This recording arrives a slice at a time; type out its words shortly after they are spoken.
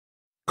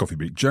Coffee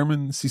Break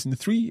German, Season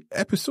 3,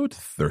 Episode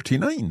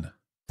 39.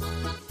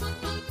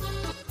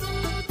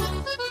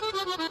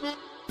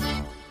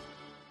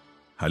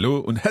 Hallo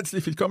und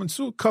herzlich willkommen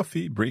zu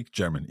Coffee Break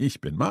German.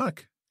 Ich bin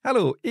Marc.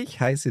 Hallo,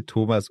 ich heiße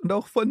Thomas und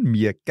auch von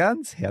mir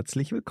ganz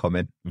herzlich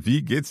willkommen.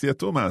 Wie geht's dir,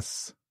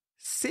 Thomas?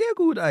 Sehr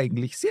gut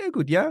eigentlich, sehr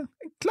gut, ja.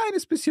 Ein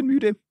kleines bisschen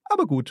müde,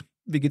 aber gut.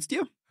 Wie geht's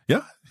dir?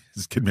 Ja,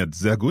 es geht mir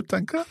sehr gut,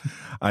 danke.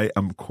 I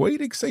am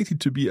quite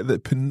excited to be at the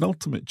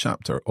penultimate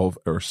chapter of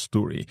our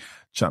story.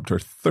 Chapter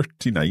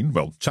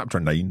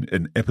 9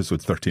 in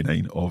episode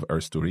 39 of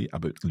our story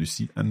about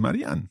Lucy and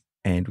Marianne.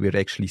 And we're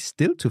actually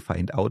still to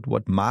find out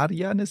what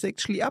Marianne is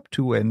actually up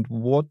to and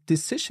what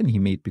decision he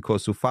made,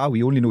 because so far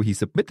we only know he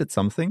submitted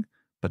something,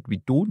 but we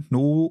don't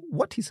know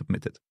what he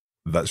submitted.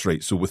 That's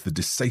right. So with the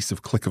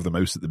decisive click of the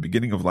mouse at the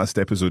beginning of last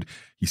episode,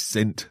 he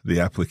sent the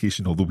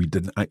application, although we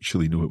didn't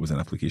actually know it was an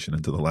application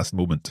until the last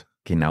moment.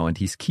 Genau, and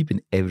he's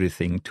keeping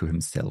everything to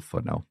himself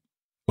for now.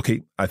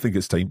 Okay, I think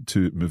it's time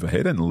to move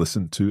ahead and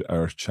listen to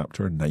our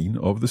chapter 9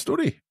 of the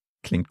story.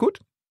 Klingt gut.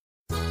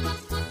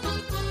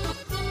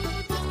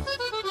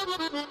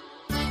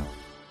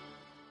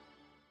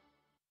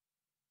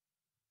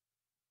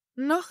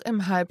 Noch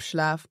im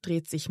Halbschlaf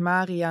dreht sich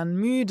Marian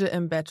müde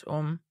im Bett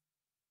um.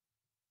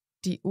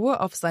 Die Uhr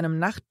auf seinem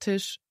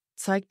Nachttisch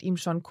zeigt ihm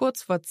schon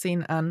kurz vor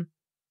 10 an,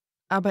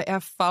 aber er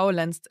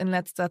faulenzt in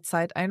letzter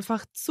Zeit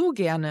einfach zu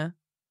gerne.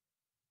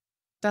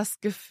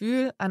 Das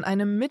Gefühl, an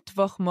einem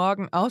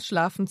Mittwochmorgen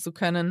ausschlafen zu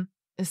können,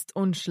 ist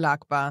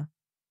unschlagbar.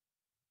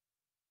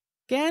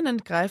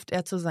 Gähnend greift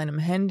er zu seinem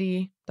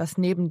Handy, das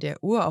neben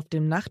der Uhr auf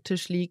dem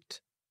Nachttisch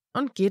liegt,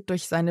 und geht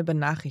durch seine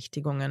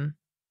Benachrichtigungen.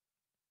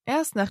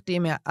 Erst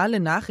nachdem er alle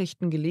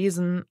Nachrichten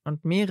gelesen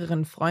und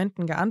mehreren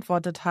Freunden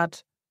geantwortet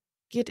hat,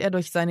 geht er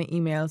durch seine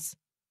E-Mails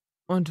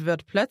und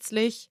wird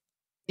plötzlich,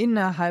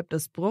 innerhalb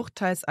des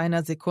Bruchteils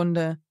einer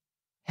Sekunde,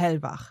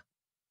 hellwach.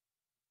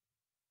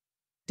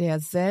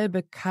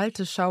 Derselbe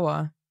kalte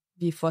Schauer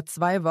wie vor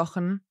 2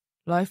 Wochen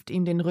läuft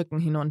ihm den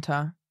Rücken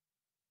hinunter.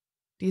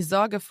 Die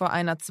Sorge vor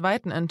einer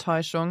zweiten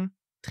Enttäuschung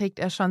trägt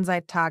er schon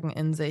seit Tagen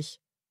in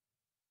sich.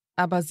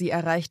 Aber sie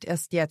erreicht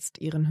erst jetzt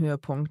ihren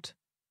Höhepunkt.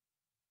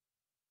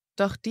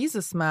 Doch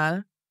dieses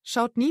Mal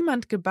schaut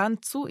niemand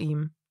gebannt zu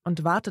ihm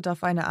und wartet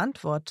auf eine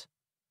Antwort.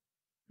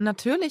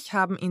 Natürlich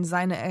haben ihn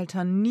seine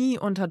Eltern nie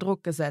unter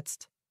Druck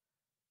gesetzt.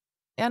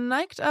 Er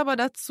neigt aber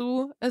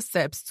dazu, es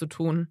selbst zu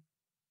tun.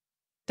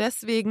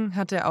 Deswegen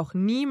hat er auch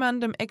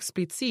niemandem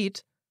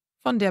explizit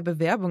von der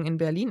Bewerbung in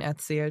Berlin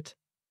erzählt.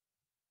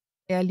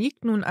 Er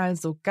liegt nun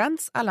also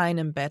ganz allein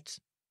im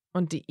Bett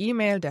und die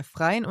E-Mail der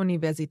Freien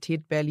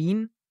Universität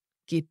Berlin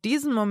geht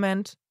diesen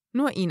Moment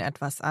nur ihn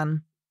etwas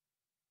an.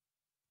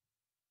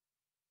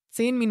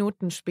 10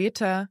 Minuten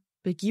später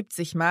begibt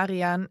sich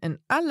Marian in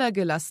aller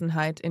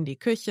Gelassenheit in die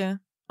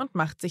Küche und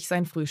macht sich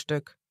sein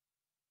Frühstück.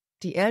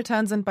 Die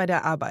Eltern sind bei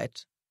der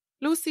Arbeit.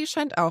 Lucy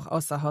scheint auch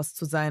außer Haus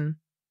zu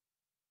sein.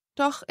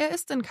 Doch er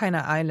ist in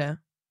keiner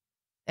Eile.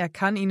 Er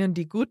kann ihnen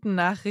die guten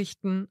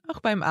Nachrichten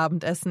auch beim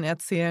Abendessen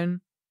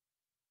erzählen.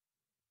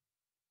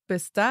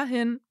 Bis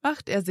dahin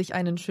macht er sich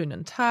einen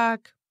schönen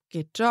Tag,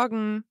 geht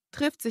joggen,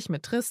 trifft sich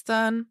mit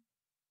Tristan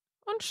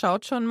und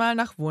schaut schon mal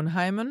nach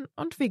Wohnheimen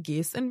und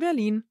WGs in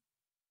Berlin.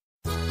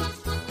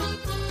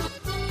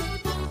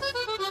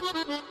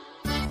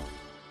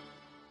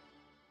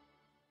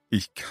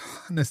 Ich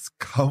kann es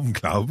kaum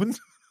glauben.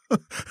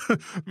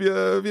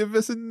 Wir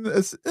wissen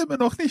es immer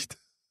noch nicht.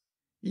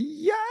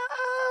 Ja,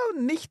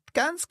 nicht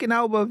ganz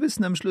genau, aber wir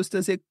wissen am Schluss,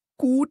 dass er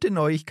gute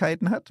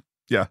Neuigkeiten hat.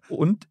 Ja.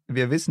 Und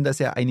wir wissen,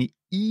 dass er eine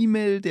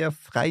E-Mail der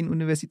Freien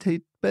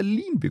Universität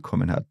Berlin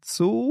bekommen hat.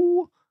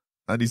 So.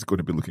 And he's going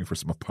to be looking for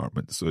some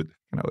apartments. So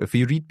Genau, if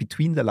we read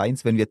between the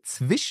lines, wenn wir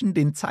zwischen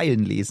den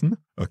Zeilen lesen.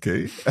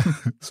 okay.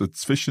 So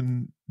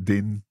zwischen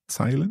den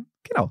Zeilen?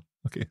 Genau.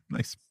 Okay,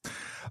 nice.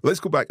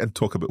 Let's go back and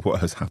talk about what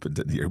has happened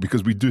in here,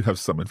 because we do have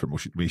some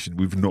information.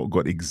 We've not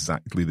got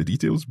exactly the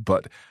details,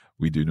 but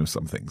we do know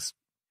some things.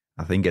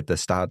 I think at the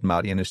start,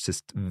 Marian is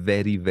just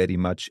very, very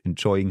much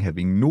enjoying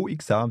having no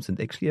exams and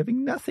actually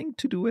having nothing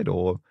to do at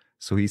all.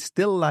 So he's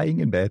still lying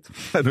in bed.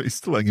 I know he's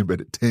still lying in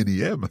bed at 10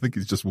 a.m. I think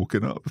he's just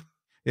woken up.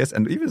 Yes,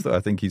 and even though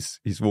I think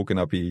he's woken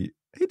up, he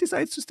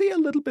decides to stay a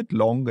little bit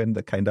longer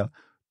and kind of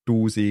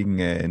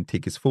dozing and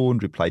take his phone,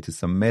 reply to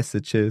some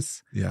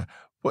messages. Yeah.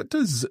 What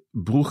does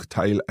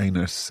Bruchteil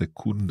einer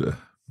Sekunde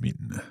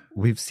mean?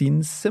 We've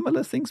seen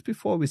similar things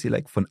before. We see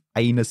like von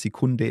einer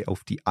Sekunde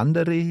auf die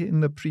andere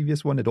in the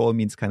previous one. It all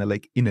means kind of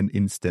like in an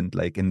instant,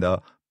 like in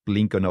the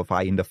blink of an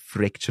eye, in the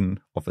fraction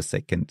of a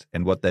second.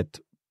 And what that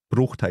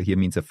Bruchteil here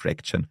means a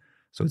fraction.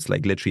 So it's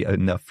like literally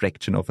in a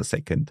fraction of a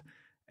second.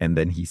 And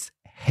then he's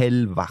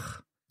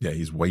hellwach. Yeah,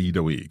 he's wide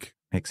awake.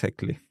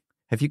 Exactly.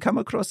 Have you come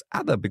across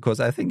other? Because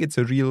I think it's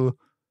a real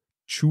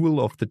jewel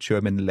of the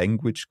German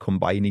language,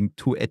 combining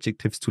 2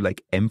 adjectives to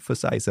like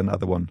emphasize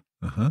another one.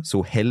 Uh-huh.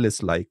 So hell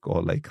is like,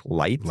 or like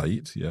light.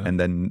 Light, yeah. And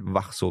then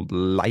wach, so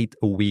light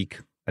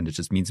awake, and it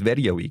just means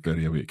very awake.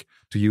 Very awake.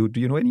 Do you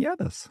know any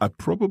others? I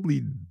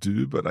probably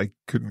do, but I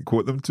couldn't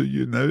quote them to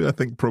you now. I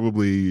think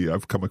probably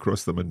I've come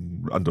across them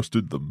and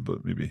understood them,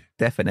 but maybe.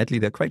 Definitely,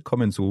 they're quite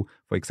common. So,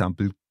 for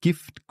example,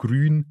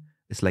 giftgrün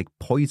is like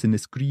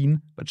poisonous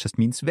green, but just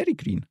means very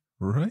green.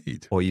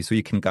 Right. Or so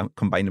you can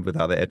combine it with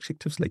other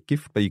adjectives like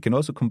gift, but you can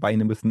also combine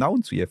them with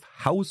nouns. So you have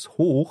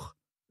haushoch,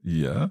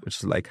 yeah, which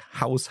is like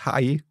house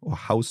high or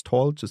house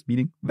tall, just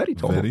meaning very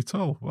tall. Very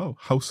tall. Wow.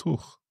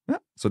 Haushoch. Yeah.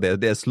 So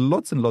there's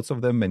lots and lots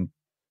of them, and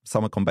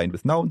some are combined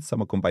with nouns,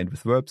 some are combined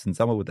with verbs, and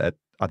some are with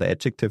other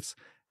adjectives.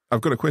 I've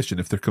got a question.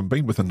 If they're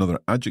combined with another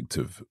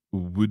adjective,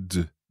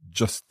 would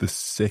just the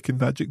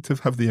second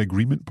adjective have the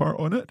agreement part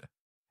on it?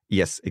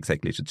 Yes,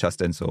 exactly. It should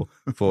just end so.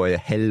 For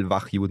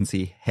hellwach, you wouldn't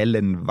say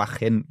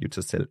hellenwachen, you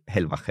just say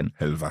hellwachen.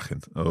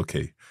 Hellwachen.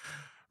 Okay.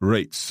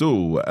 Right.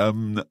 So,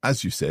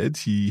 as you said,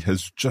 he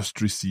has just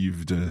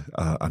received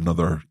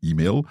another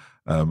email,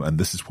 and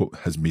this is what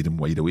has made him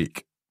wide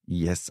awake.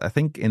 Yes, I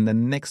think in the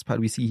next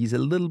part we see he's a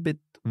little bit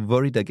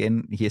worried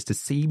again. He has the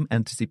same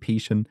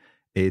anticipation.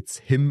 It's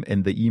him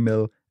and the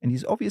email, and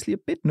he's obviously a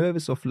bit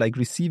nervous of like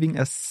receiving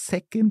a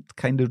second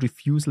kind of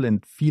refusal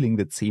and feeling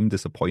that same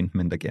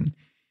disappointment again.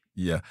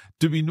 Yeah.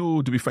 Do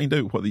we find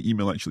out what the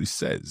email actually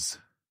says?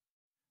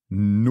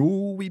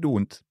 No, we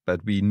don't.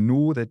 But we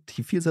know that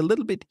he feels a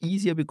little bit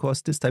easier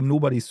because this time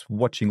nobody's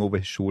watching over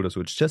his shoulder. So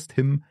it's just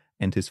him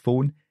and his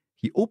phone.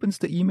 He opens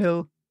the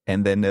email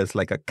and then there's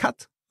like a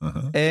cut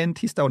and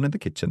he's down in the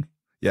kitchen.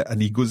 Yeah,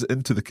 and he goes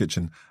into the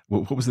kitchen.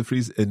 What was the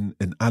phrase? In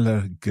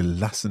aller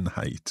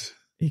Gelassenheit.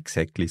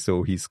 Exactly.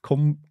 So he's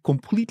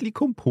completely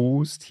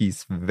composed.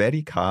 He's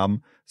very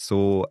calm.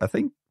 So I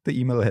think the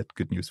email had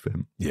good news for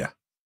him. Yeah.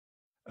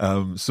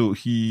 So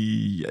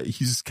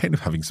he's kind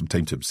of having some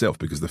time to himself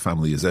because the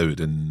family is out,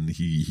 and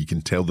he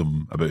can tell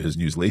them about his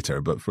news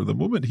later. But for the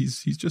moment,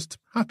 he's just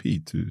happy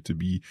to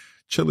be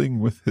chilling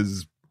with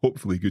his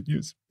hopefully good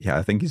news. Yeah,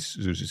 I think he's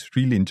just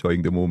really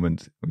enjoying the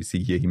moment. We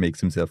see here he makes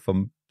himself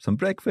some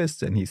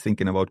breakfast, and he's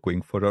thinking about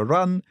going for a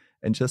run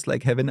and just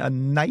like having a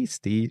nice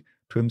day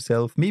to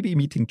himself, maybe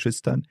meeting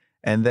Tristan.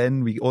 And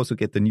then we also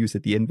get the news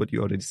at the end, what you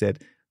already said,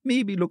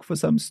 maybe look for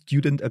some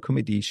student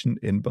accommodation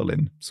in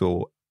Berlin.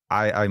 So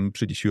I'm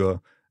pretty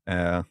sure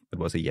it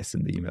was a yes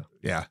in the email.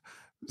 Yeah.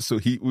 So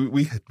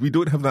we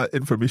don't have that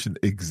information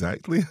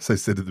exactly. As I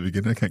said at the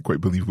beginning, I can't quite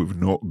believe we've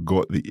not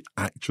got the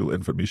actual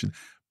information,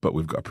 but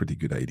we've got a pretty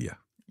good idea.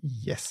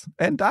 Yes.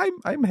 And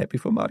I'm happy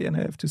for Marian,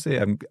 I have to say.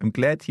 I'm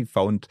glad he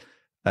found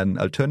an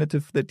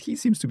alternative that he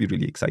seems to be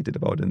really excited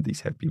about and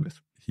he's happy with.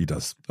 He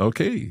does.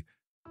 Okay.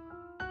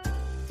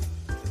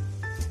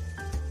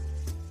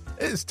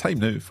 It's time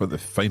now for the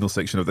final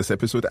section of this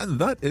episode, and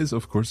that is,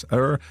 of course,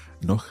 our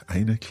Noch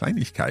eine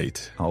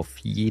Kleinigkeit. Auf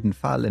jeden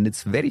Fall. And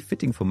it's very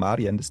fitting for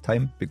Marian this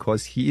time,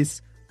 because he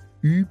is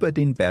über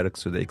den Berg.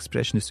 So the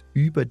expression is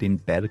über den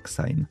Berg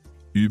sein.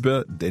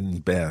 Über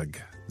den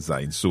Berg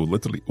sein. So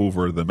literally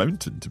over the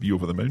mountain, to be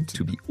over the mountain.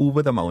 To be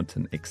over the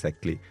mountain,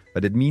 exactly.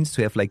 But it means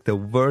to have like the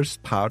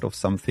worst part of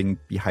something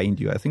behind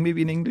you. I think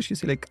maybe in English you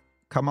say like,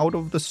 come out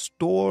of the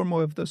storm,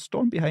 or have the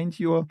storm behind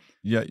you. Or...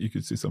 Yeah, you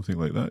could say something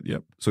like that,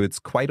 yep. So it's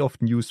quite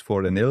often used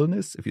for an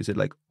illness. If you say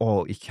like,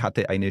 oh, ich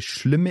hatte eine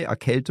schlimme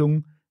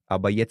Erkältung,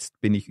 aber jetzt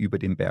bin ich über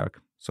den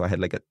Berg. So I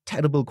had like a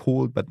terrible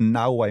cold, but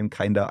now I'm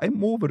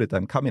over it.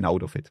 I'm coming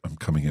out of it. I'm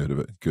coming out of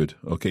it. Good.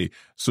 Okay.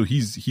 So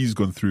he's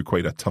gone through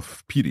quite a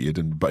tough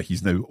period, but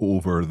he's now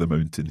over the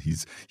mountain.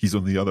 He's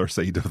on the other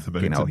side of the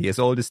mountain. Genau, he has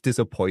all this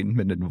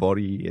disappointment and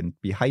worry and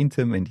behind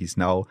him, and he's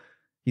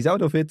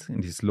out of it,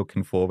 and he's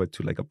looking forward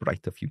to like a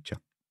brighter future.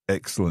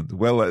 Excellent.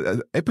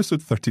 Well,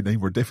 episode 39,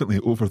 we're definitely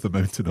over the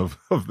mountain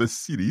of this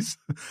series.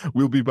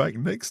 We'll be back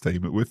next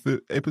time with the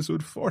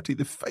episode 40,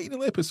 the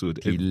final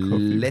episode. Die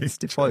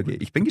letzte Folge.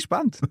 Ich bin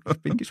gespannt.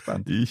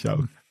 Ich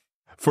auch.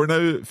 For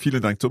now,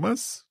 vielen Dank,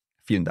 Thomas.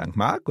 Vielen Dank,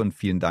 Marc, und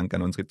vielen Dank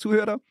an unsere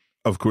Zuhörer.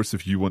 Of course,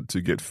 if you want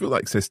to get full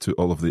access to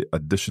all of the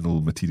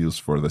additional materials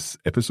for this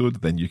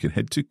episode, then you can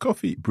head to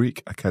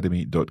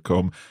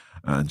coffeebreakacademy.com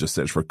and just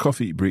search for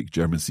Coffee Break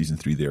German Season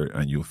 3 there,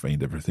 and you'll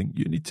find everything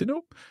you need to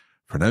know.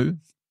 For now,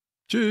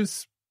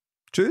 tschüss.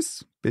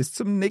 Tschüss, bis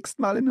zum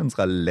nächsten Mal in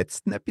unserer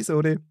letzten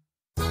Episode.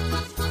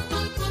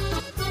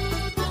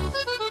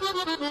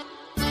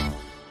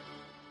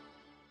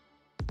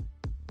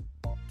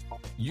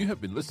 You have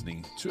been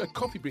listening to a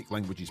Coffee Break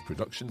Languages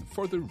production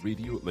for the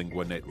Radio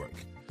Lingua Network.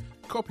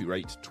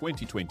 Copyright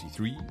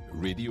 2023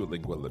 Radio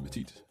Lingua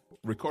Limited.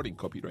 Recording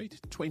copyright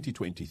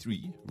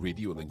 2023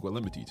 Radio Lingua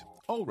Limited.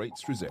 All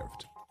rights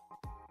reserved.